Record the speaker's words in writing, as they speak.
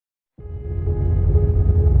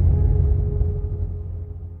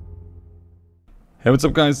Hey, what's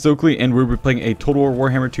up guys, Stokely, and we'll be playing a Total War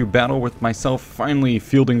Warhammer 2 battle with myself finally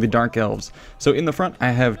fielding the Dark Elves. So in the front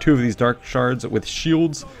I have two of these Dark Shards with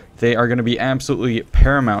shields. They are going to be absolutely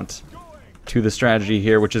paramount to the strategy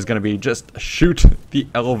here, which is going to be just shoot the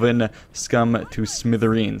Elven scum to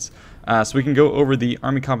smithereens. So we can go over the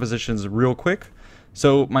army compositions real quick.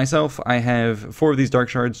 So myself, I have 4 of these Dark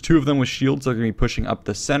Shards, 2 of them with shields, so they're going to be pushing up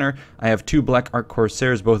the center. I have 2 Black Arc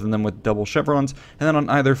Corsairs, both of them with double chevrons, and then on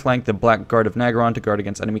either flank the Black Guard of Nagaron to guard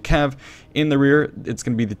against enemy cav. In the rear, it's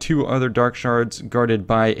going to be the 2 other Dark Shards guarded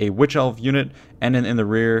by a Witch Elf unit, and then in the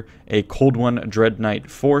rear, a Cold One Dread Knight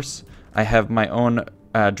force. I have my own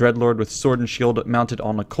Dreadlord with sword and shield mounted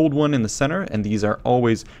on a Cold One in the center, and these are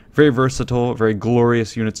always very versatile, very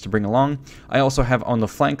glorious units to bring along. I also have on the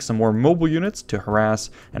flank some more mobile units to harass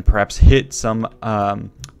and perhaps hit some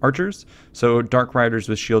archers. So Dark Riders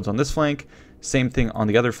with shields on this flank, same thing on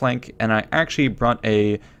the other flank, and I actually brought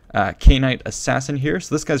a K-Knight Assassin here.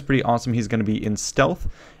 So this guy's pretty awesome. He's going to be in stealth.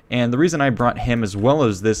 And the reason I brought him as well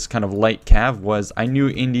as this kind of light cav was I knew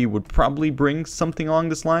Indy would probably bring something along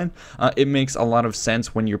this line. It makes a lot of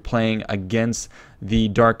sense when you're playing against the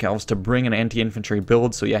Dark Elves to bring an anti-infantry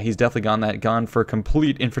build. So yeah, he's definitely gone for a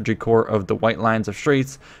complete infantry corps of the White Lines of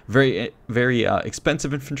Straits. Very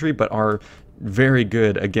expensive infantry, but are very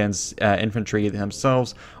good against infantry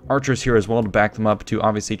themselves. Archers here as well to back them up to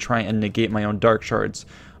obviously try and negate my own Dark Shards.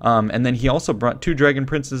 And then he also brought 2 Dragon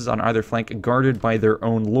Princes on either flank, guarded by their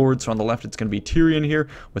own lords. So on the left, it's going to be Tyrion here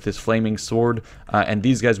with his flaming sword. And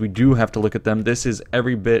these guys, we do have to look at them. This is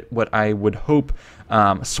every bit what I would hope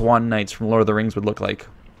Swan Knights from Lord of the Rings would look like.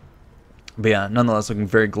 But yeah, nonetheless looking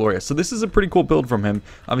very glorious. So this is a pretty cool build from him.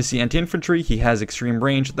 Obviously anti-infantry, he has extreme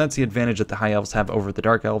range. That's the advantage that the High Elves have over the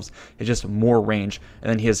Dark Elves. It's just more range. And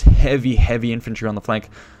then he has heavy infantry on the flank,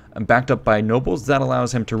 backed up by nobles. That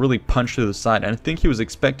allows him to really punch through the side. And I think he was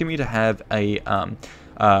expecting me to have a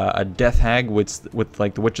death hag with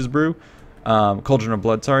like the Witch's Brew, Cauldron of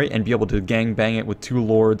Blood, sorry, and be able to gang bang it with 2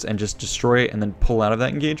 lords and just destroy it and then pull out of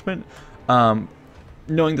that engagement.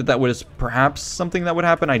 Knowing that was perhaps something that would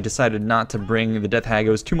happen, I decided not to bring the Death Hag. It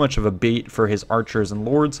was too much of a bait for his archers and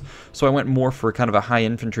lords, so I went more for kind of a high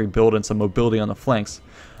infantry build and some mobility on the flanks.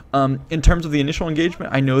 In terms of the initial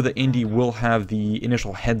engagement, I know that Indy will have the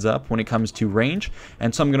initial heads up when it comes to range,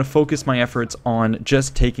 and so I'm going to focus my efforts on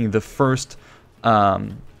just taking the first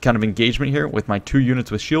kind of engagement here with my 2 units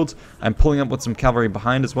with shields. I'm pulling up with some cavalry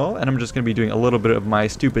behind as well, and I'm just going to be doing a little bit of my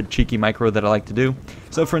stupid cheeky micro that I like to do.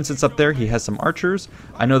 So for instance, up there he has some archers.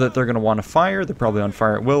 I know that they're going to want to fire. They're probably on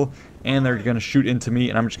fire at will, and they're going to shoot into me,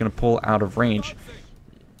 and I'm just going to pull out of range.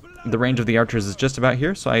 The range of the archers is just about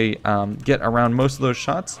here, so I get around most of those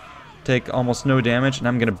shots, take almost no damage, and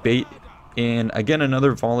I'm going to bait in again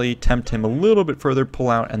another volley, tempt him a little bit further, pull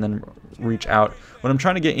out, and then reach out. What I'm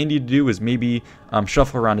trying to get Indy to do is maybe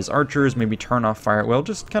shuffle around his archers, maybe turn off fire at will,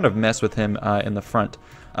 just kind of mess with him in the front.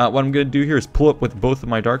 What I'm going to do here is pull up with both of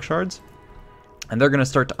my Dark Shards, and they're going to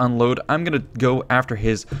start to unload. I'm going to go after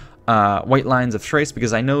his White Lines of Straits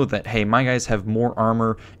because I know that, hey, my guys have more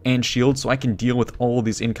armor and shields, so I can deal with all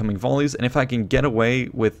these incoming volleys. And if I can get away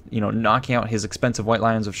with, knocking out his expensive White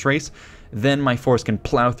Lines of Straits, then my force can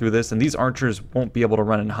plow through this, and these archers won't be able to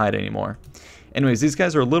run and hide anymore. Anyways, these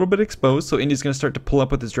guys are a little bit exposed, so Indy's going to start to pull up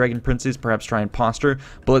with his Dragon Princes, perhaps try and posture.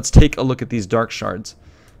 But let's take a look at these Dark Shards.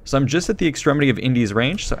 So I'm just at the extremity of Indy's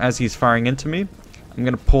range, so as he's firing into me, I'm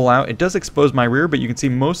going to pull out. It does expose my rear, but you can see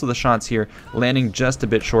most of the shots here landing just a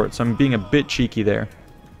bit short, so I'm being a bit cheeky there.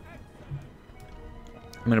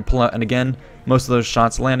 I'm going to pull out, and again, most of those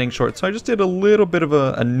shots landing short, so I just did a little bit of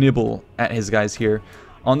a nibble at his guys here.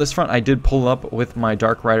 On this front, I did pull up with my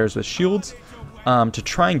Dark Riders with shields to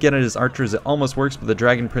try and get at his archers. It almost works, but the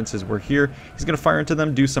Dragon Princes were here. He's going to fire into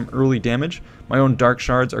them, do some early damage. My own Dark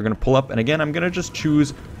Shards are going to pull up, and again, I'm going to just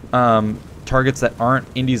choose targets that aren't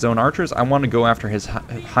Indy's own archers. I want to go after his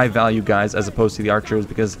high value guys as opposed to the archers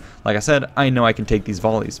because, like I said, I know I can take these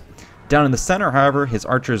volleys. Down in the center, however, his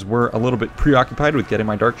archers were a little bit preoccupied with getting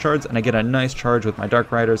my Dark Shards, and I get a nice charge with my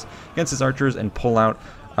Dark Riders against his archers and pull out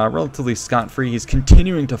relatively scot-free. He's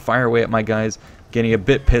continuing to fire away at my guys, getting a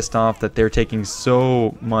bit pissed off that they're taking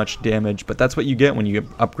so much damage, but that's what you get when you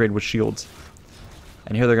upgrade with shields.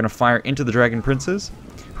 And here they're going to fire into the Dragon Princes,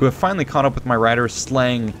 who have finally caught up with my riders,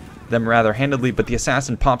 slaying them rather handedly, but the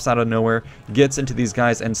assassin pops out of nowhere, gets into these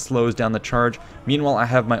guys, and slows down the charge. Meanwhile, I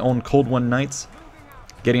have my own Cold One Knights,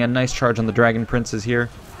 getting a nice charge on the Dragon Princes here.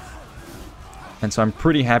 And so I'm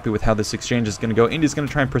pretty happy with how this exchange is going to go. Indy's going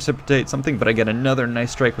to try and precipitate something, but I get another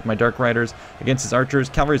nice strike with my Dark Riders against his archers.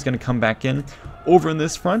 Cavalry is going to come back in. Over in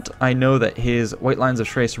this front, I know that his White Lines of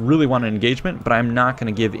Trace really want an engagement, but I'm not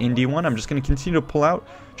going to give Indy one. I'm just going to continue to pull out,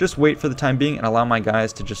 just wait for the time being, and allow my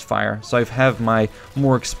guys to just fire. So I have my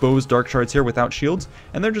more exposed Dark Shards here without shields,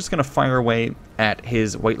 and they're just going to fire away at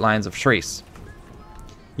his White Lines of Trace.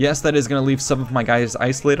 Yes, that is going to leave some of my guys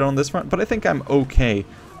isolated on this front, but I think I'm okay.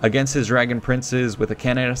 Against his Dragon Princes with a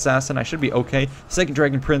Cannon Assassin, I should be okay. Second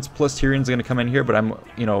Dragon Prince plus Tyrion's going to come in here, but I'm,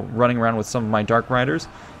 running around with some of my Dark Riders.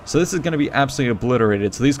 So this is going to be absolutely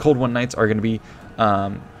obliterated. So these Cold One Knights are going to be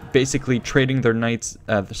basically trading their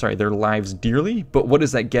their lives dearly. But what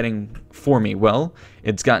is that getting for me? Well,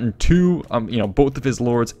 it's gotten two, both of his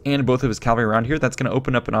lords and both of his cavalry around here. That's going to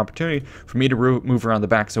open up an opportunity for me to move around the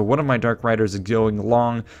back. So one of my Dark Riders is going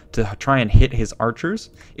long to try and hit his archers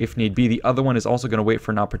if need be. The other one is also going to wait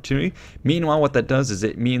for an opportunity. Meanwhile, what that does is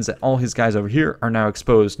it means that all his guys over here are now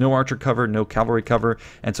exposed. No archer cover, no cavalry cover,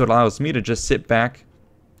 and so it allows me to just sit back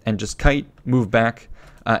and just kite, move back,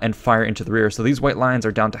 and fire into the rear. So these white lines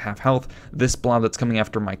are down to half health. This blob that's coming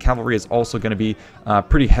after my cavalry is also going to be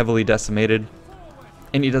pretty heavily decimated.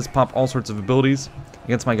 And he does pop all sorts of abilities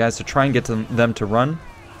against my guys to try and get them to run.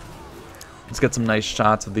 Let's get some nice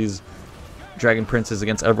shots of these Dragon Princes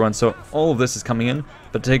against everyone. So all of this is coming in.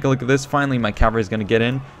 But take a look at this. Finally, my cavalry is going to get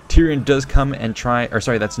in. Tyrion does come and try,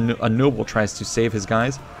 a noble tries to save his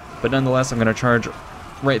guys. But nonetheless, I'm going to charge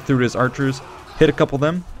right through his archers, hit a couple of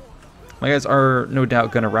them. My guys are no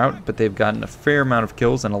doubt going to rout, but they've gotten a fair amount of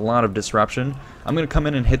kills and a lot of disruption. I'm going to come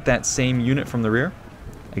in and hit that same unit from the rear.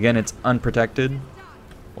 Again, it's unprotected.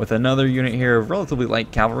 With another unit here of relatively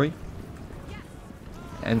light cavalry.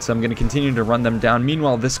 And so I'm going to continue to run them down.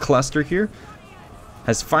 Meanwhile, this cluster here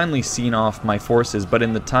has finally seen off my forces, but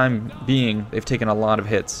in the time being, they've taken a lot of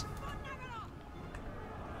hits.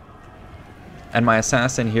 And my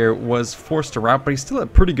assassin here was forced to rout, but he's still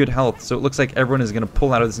at pretty good health, so it looks like everyone is going to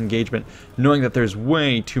pull out of this engagement, knowing that there's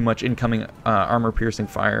way too much incoming armor-piercing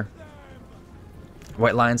fire.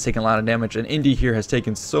 White Lion's taking a lot of damage, and Indy here has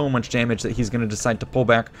taken so much damage that he's going to decide to pull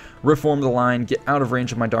back, reform the line, get out of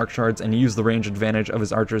range of my Dark Shards, and use the range advantage of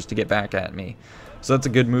his archers to get back at me. So that's a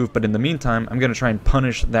good move, but in the meantime, I'm going to try and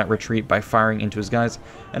punish that retreat by firing into his guys,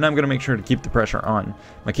 and I'm going to make sure to keep the pressure on.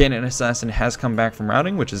 My Cannon Assassin has come back from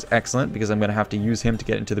routing, which is excellent, because I'm going to have to use him to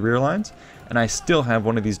get into the rear lines, and I still have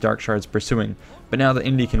one of these Dark Shards pursuing. But now that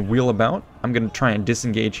Indy can wheel about, I'm going to try and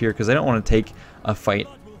disengage here, because I don't want to take a fight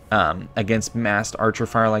against massed archer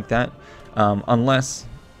fire like that, unless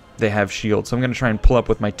they have shields. So I'm going to try and pull up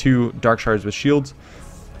with my two Dark Shards with shields.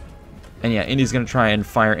 And yeah, Indy's going to try and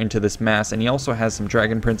fire into this mass, and he also has some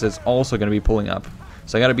Dragon Princes also going to be pulling up.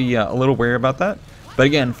 So I got to be a little wary about that. But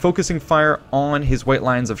again, focusing fire on his White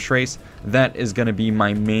Lines of Trace, that is going to be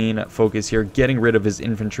my main focus here, getting rid of his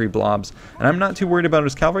infantry blobs. And I'm not too worried about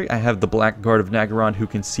his cavalry. I have the Black Guard of Nagaron who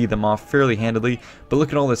can see them off fairly handily. But look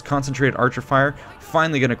at all this concentrated archer fire.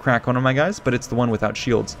 Finally going to crack one of my guys, but it's the one without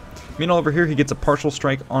shields. Meanwhile, over here, he gets a partial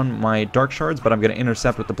strike on my Dark Shards, but I'm going to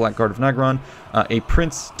intercept with the Black Guard of Nagaron. A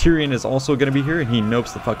Prince Tyrion is also going to be here, and he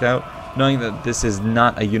nopes the fuck out, knowing that this is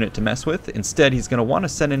not a unit to mess with. Instead, he's going to want to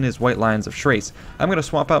send in his White Lines of Trace. I'm going to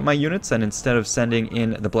swap out my units, and instead of sending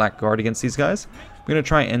in the Black Guard against these guys, I'm going to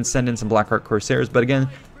try and send in some Blackheart Corsairs. But again,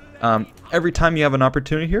 every time you have an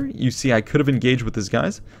opportunity here, you see I could have engaged with these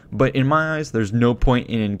guys, but in my eyes, there's no point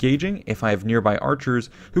in engaging if I have nearby archers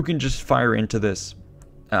who can just fire into this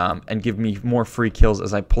and give me more free kills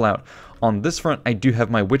as I pull out. On this front, I do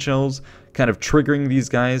have my Witch Elves kind of triggering these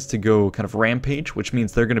guys to go kind of rampage, which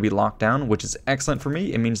means they're going to be locked down, which is excellent for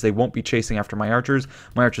me. It means they won't be chasing after my archers.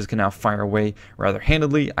 My archers can now fire away rather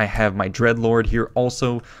handedly. I have my Dreadlord here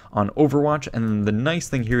also on Overwatch, and then the nice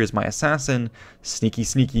thing here is my assassin,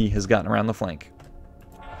 sneaky, has gotten around the flank.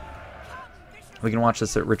 We can watch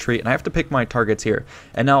this retreat, and I have to pick my targets here.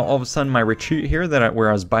 And now all of a sudden my retreat here where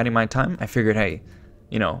I was biding my time, I figured, hey,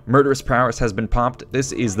 Murderous Prowess has been popped.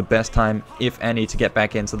 This is the best time, if any, to get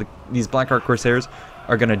back in. So these Blackheart Corsairs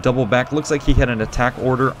are going to double back. Looks like he had an attack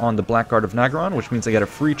order on the Black Guard of Nagaron, which means I get a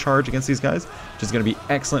free charge against these guys, which is going to be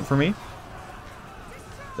excellent for me.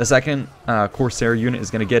 The second Corsair unit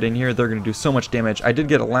is going to get in here. They're going to do so much damage. I did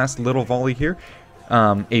get a last little volley here.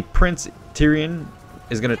 A Prince Tyrion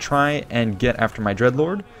is going to try and get after my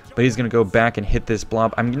Dreadlord, but he's going to go back and hit this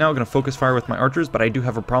blob. I'm now going to focus fire with my archers, but I do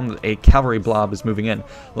have a problem that a cavalry blob is moving in.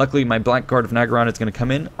 Luckily, my Black Guard of Nagaron is going to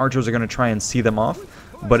come in. Archers are going to try and see them off,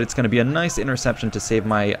 but it's going to be a nice interception to save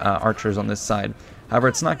my archers on this side. However,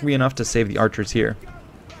 it's not going to be enough to save the archers here.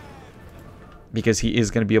 because he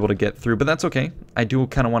is going to be able to get through, but that's okay. I do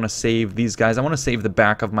kind of want to save these guys. I want to save the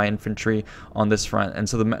back of my infantry on this front, and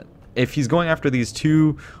so if he's going after these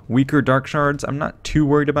two weaker dark shards, I'm not too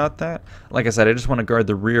worried about that. Like I said, I just want to guard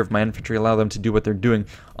the rear of my infantry, allow them to do what they're doing.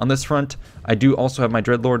 On this front, I do also have my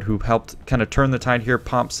Dreadlord, who helped kind of turn the tide here,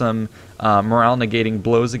 pop some morale negating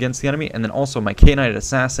blows against the enemy, and then also my K-Knight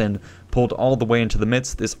Assassin pulled all the way into the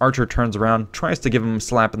midst. This archer turns around, tries to give him a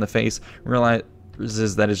slap in the face,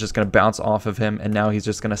 realizes that it's just going to bounce off of him, and now he's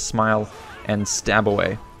just going to smile and stab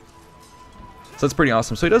away. So that's pretty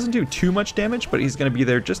awesome. So he doesn't do too much damage, but he's going to be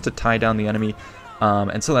there just to tie down the enemy.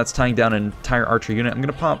 And so that's tying down an entire archer unit. I'm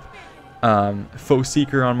going to pop Foe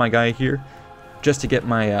Seeker on my guy here just to get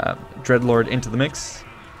my Dreadlord into the mix.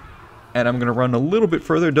 And I'm going to run a little bit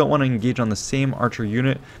further. Don't want to engage on the same archer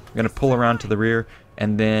unit. I'm going to pull around to the rear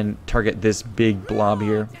and then target this big blob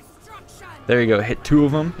here. There you go. Hit 2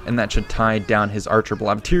 of them, and that should tie down his archer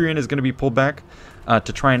blob. Tyrion is going to be pulled back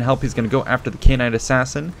to try and help. He's going to go after the K-Knight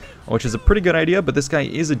Assassin, which is a pretty good idea, but this guy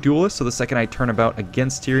is a duelist, so the second I turn about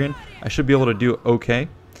against Tyrion, I should be able to do okay.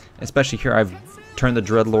 Especially here, I've turned the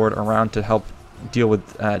Dreadlord around to help deal with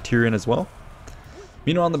Tyrion as well.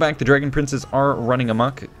 Meanwhile, in the back, the Dragon Princes are running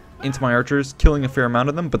amok into my archers, killing a fair amount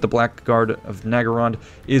of them, but the Black Guard of Naggarond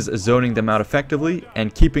is zoning them out effectively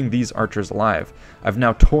and keeping these archers alive. I've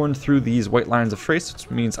now torn through these white lines of trace,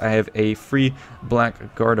 which means I have a free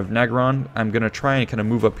Black Guard of Naggarond. I'm going to try and kind of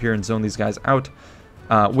move up here and zone these guys out.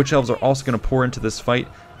 Witch Elves are also going to pour into this fight,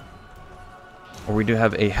 or we do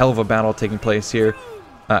have a hell of a battle taking place here.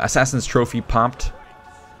 Assassin's Trophy popped.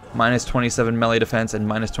 Minus 27 melee defense and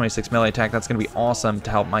minus 26 melee attack. That's going to be awesome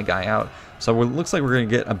to help my guy out. So it looks like we're going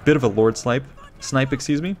to get a bit of a Lord Snipe,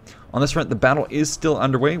 excuse me. On this front, the battle is still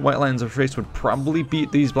underway. White Lions of Trace would probably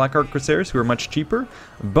beat these Blackheart Corsairs, who are much cheaper.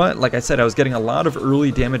 But like I said, I was getting a lot of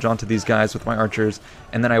early damage onto these guys with my archers,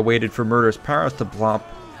 and then I waited for Murderous Powers to plop,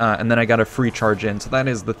 and then I got a free charge in. So that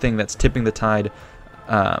is the thing that's tipping the tide,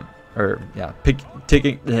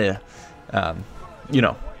 you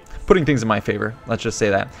know, putting things in my favor, let's just say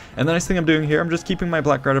that. And the nice thing I'm doing here, I'm just keeping my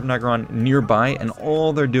Black Guard of Naggarond nearby, and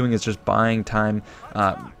all they're doing is just buying time,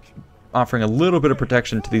 offering a little bit of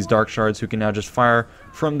protection to these Dark Shards, who can now just fire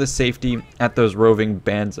from the safety at those roving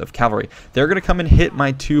bands of cavalry. They're going to come and hit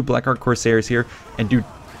my 2 Blackheart Corsairs here and do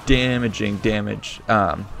damaging damage.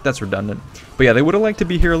 That's redundant. But yeah, they would have liked to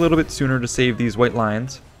be here a little bit sooner to save these White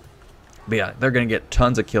Lions. But yeah, they're going to get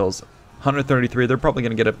tons of kills. 133, they're probably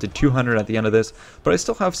going to get up to 200 at the end of this, but I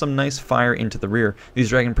still have some nice fire into the rear. These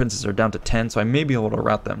Dragon Princes are down to 10, so I may be able to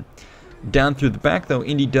rout them. Down through the back, though,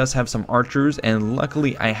 Indy does have some archers, and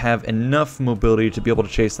luckily I have enough mobility to be able to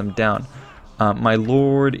chase them down. My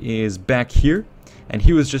Lord is back here, and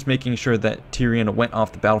he was just making sure that Tyrion went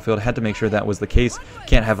off the battlefield. Had to make sure that was the case.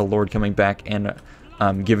 Can't have a Lord coming back and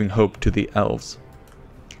giving hope to the Elves.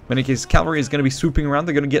 In any case, cavalry is going to be swooping around.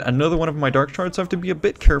 They're going to get another one of my dark shards, so I have to be a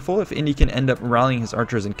bit careful. If Indy can end up rallying his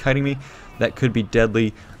archers and kiting me, that could be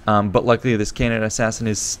deadly. But luckily, this K-Knight Assassin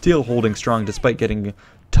is still holding strong despite getting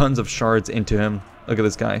tons of shards into him. Look at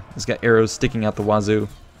this guy. He's got arrows sticking out the wazoo.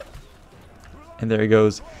 And there he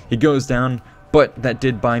goes. He goes down, but that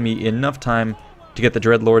did buy me enough time to get the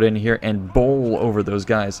Dreadlord in here and bowl over those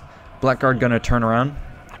guys. Blackguard going to turn around,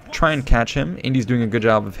 try and catch him. Indy's doing a good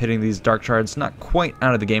job of hitting these dark shards, not quite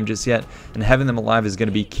out of the game just yet, and having them alive is going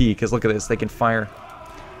to be key, because look at this, they can fire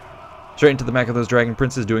straight into the back of those Dragon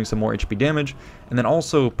Princes, doing some more HP damage, and then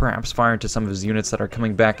also perhaps fire into some of his units that are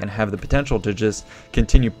coming back and have the potential to just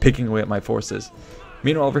continue picking away at my forces.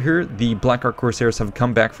 Meanwhile, over here, the Blackheart Corsairs have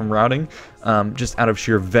come back from routing, just out of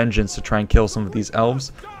sheer vengeance to try and kill some of these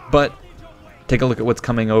elves. But take a look at what's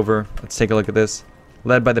coming over. Let's take a look at this.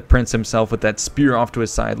 Led by the Prince himself with that spear off to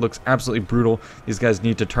his side. Looks absolutely brutal. These guys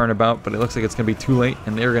need to turn about, but it looks like it's going to be too late,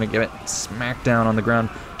 and they're going to get it smacked down on the ground.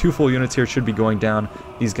 2 full units here should be going down.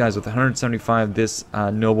 These guys with 175, this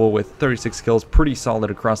noble with 36 kills, pretty solid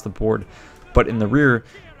across the board. But in the rear,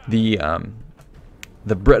 the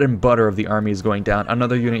bread and butter of the army is going down.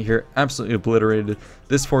 Another unit here absolutely obliterated.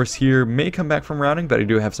 This force here may come back from routing, but I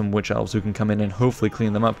do have some Witch Elves who can come in and hopefully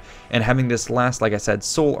clean them up. And having this last, like I said,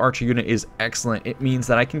 Soul Archer unit is excellent. It means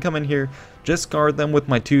that I can come in here, just guard them with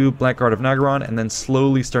my 2 Black Guard of Naggarond, and then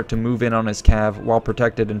slowly start to move in on his cav while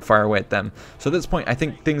protected and fire away at them. So at this point, I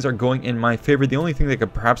think things are going in my favor. The only thing that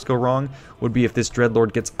could perhaps go wrong would be if this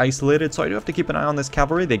Dreadlord gets isolated. So I do have to keep an eye on this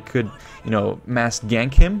cavalry. They could, you know, mass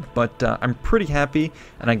gank him, but I'm pretty happy,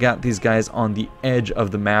 and I got these guys on the edge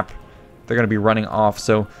of the map. They're going to be running off,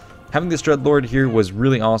 so having this Dreadlord here was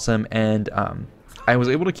really awesome, and I was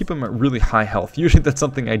able to keep him at really high health. Usually that's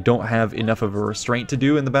something I don't have enough of a restraint to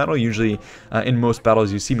do in the battle. Usually in most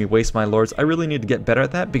battles you see me waste my lords. I really need to get better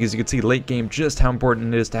at that, because you can see late game just how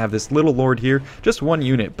important it is to have this little lord here. Just one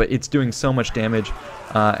unit, but it's doing so much damage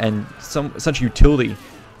and such utility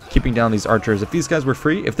keeping down these archers. If these guys were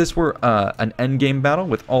free, if this were an endgame battle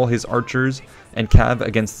with all his archers and cav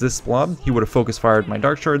against this blob, he would have focus fired my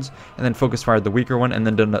dark shards and then focus fired the weaker one and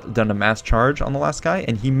then done a mass charge on the last guy,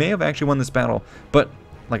 and he may have actually won this battle. But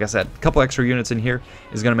like I said, a couple extra units in here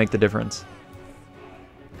is going to make the difference.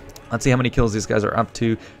 Let's see how many kills these guys are up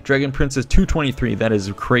to. Dragon Prince is 223. That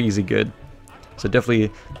is crazy good. So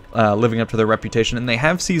definitely living up to their reputation, and they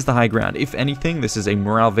have seized the high ground. If anything, this is a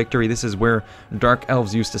morale victory. This is where Dark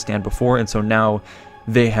Elves used to stand before, and so now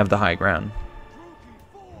they have the high ground.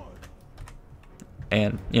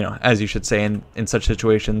 And, you know, as you should say in such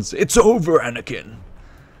situations, it's over, Anakin!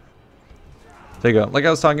 There you go. Like I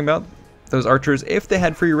was talking about, those archers, if they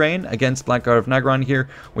had free reign against Blackguard of Nagron here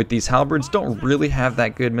with these halberds, don't really have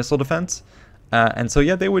that good missile defense. And so,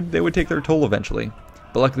 yeah, they would take their toll eventually.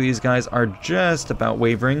 But luckily these guys are just about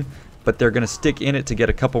wavering, but they're going to stick in it to get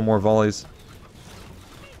a couple more volleys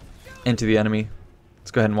into the enemy.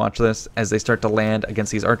 Let's go ahead and watch this as they start to land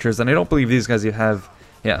against these archers. And I don't believe these guys you have,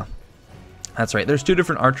 yeah, that's right. There's two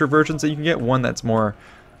different archer versions that you can get. One that's more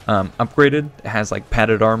upgraded. It has like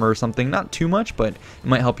padded armor or something. Not too much, but it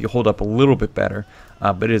might help you hold up a little bit better.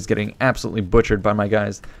 But it is getting absolutely butchered by my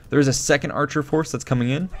guys. There's a second archer force that's coming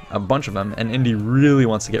in, a bunch of them, and Indy really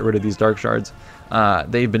wants to get rid of these dark shards.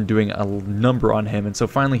 They've been doing a number on him, and so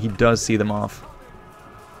finally he does see them off.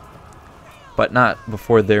 But not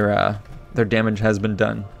before their damage has been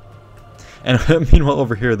done. And meanwhile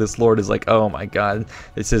over here, this lord is like, oh my god,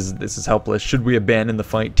 this is helpless. Should we abandon the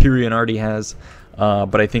fight? Tyrion already has.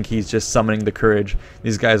 But I think he's just summoning the courage.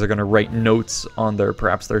 These guys are going to write notes on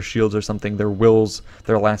perhaps their shields or something, their wills,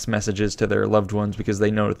 their last messages to their loved ones, because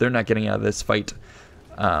they know that they're not getting out of this fight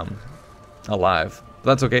alive. But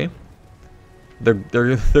that's okay. They're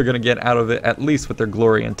going to get out of it at least with their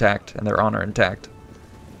glory intact and their honor intact.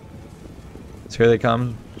 So here they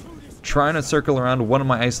come, trying to circle around one of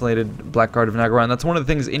my isolated Blackguard of Nagron. That's one of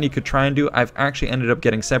the things Indy could try and do. I've actually ended up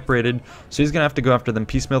getting separated, so he's going to have to go after them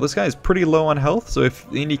piecemeal. This guy is pretty low on health, so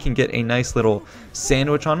if Indy can get a nice little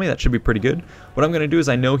sandwich on me, that should be pretty good. What I'm going to do is,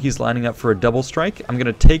 I know he's lining up for a double strike. I'm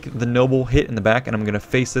going to take the noble hit in the back, and I'm going to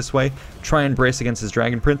face this way, try and brace against his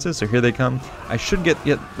dragon princes. So here they come. I should get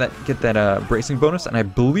that bracing bonus, and I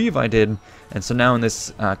believe I did. And so now in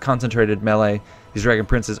this concentrated melee, these dragon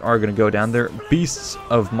princes are going to go down. They're beasts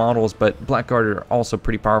of models, but Blackguard are also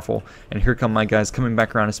pretty powerful. And here come my guys coming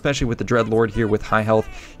back around, especially with the Dreadlord here with high health.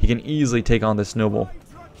 He can easily take on this noble.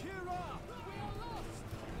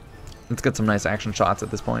 Let's get some nice action shots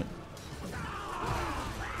at this point.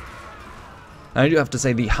 I do have to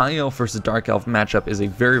say the High Elf versus Dark Elf matchup is a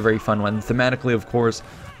very, very fun one. Thematically, of course,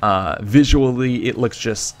 visually, it looks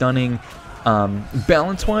just stunning.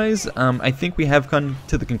 Balance-wise, I think we have come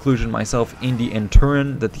to the conclusion, myself, Indy, and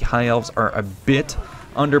Turin, that the High Elves are a bit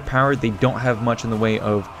underpowered. They don't have much in the way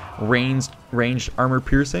of ranged armor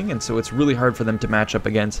piercing, and so it's really hard for them to match up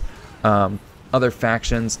against other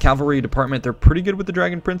factions. Cavalry department, they're pretty good with the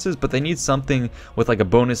Dragon Princes, but they need something with like a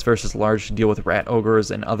bonus versus large to deal with Rat Ogres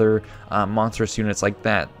and other monstrous units like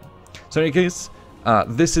that. So in any case,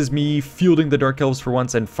 this is me fielding the Dark Elves for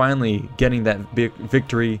once and finally getting that big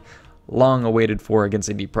victory long awaited for against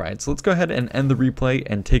Indypride. So let's go ahead and end the replay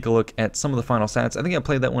and take a look at some of the final stats. I think I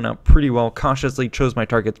played that one out pretty well, cautiously chose my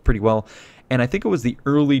targets pretty well, and I think it was the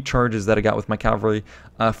early charges that I got with my cavalry,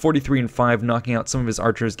 43 and 5, knocking out some of his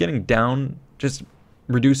archers, getting down, just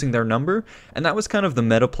reducing their number, and that was kind of the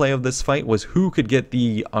meta play of this fight, was who could get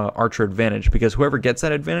the archer advantage, because whoever gets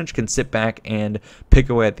that advantage can sit back and pick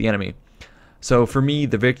away at the enemy. So for me,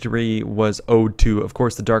 the victory was owed to, of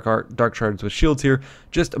course, the dark shards with shields here,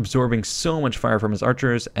 just absorbing so much fire from his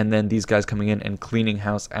archers, and then these guys coming in and cleaning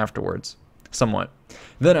house afterwards, somewhat.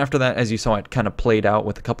 Then after that, as you saw, it kind of played out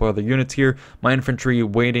with a couple other units here. My infantry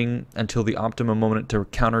waiting until the optimum moment to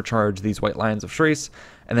countercharge these White Lions of Thrace,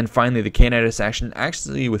 and then finally the Canidus action,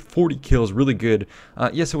 actually with 40 kills, really good.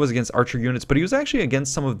 Yes, it was against archer units, but he was actually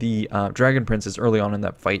against some of the Dragon Princes early on in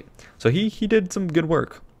that fight, so he did some good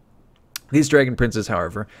work. These Dragon Princes,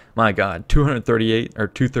 however, my god, 238, or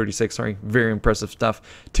 236, sorry, very impressive stuff.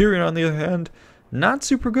 Tyrion, on the other hand, not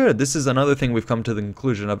super good. This is another thing we've come to the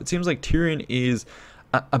conclusion of. It seems like Tyrion is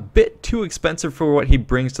a bit too expensive for what he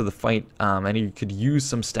brings to the fight, and he could use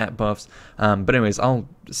some stat buffs. But anyways, I'll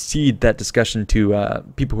cede that discussion to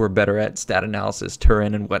people who are better at stat analysis,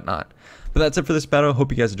 Tyrion, and whatnot. But that's it for this battle.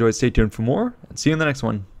 Hope you guys enjoyed. Stay tuned for more, and see you in the next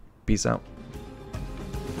one. Peace out.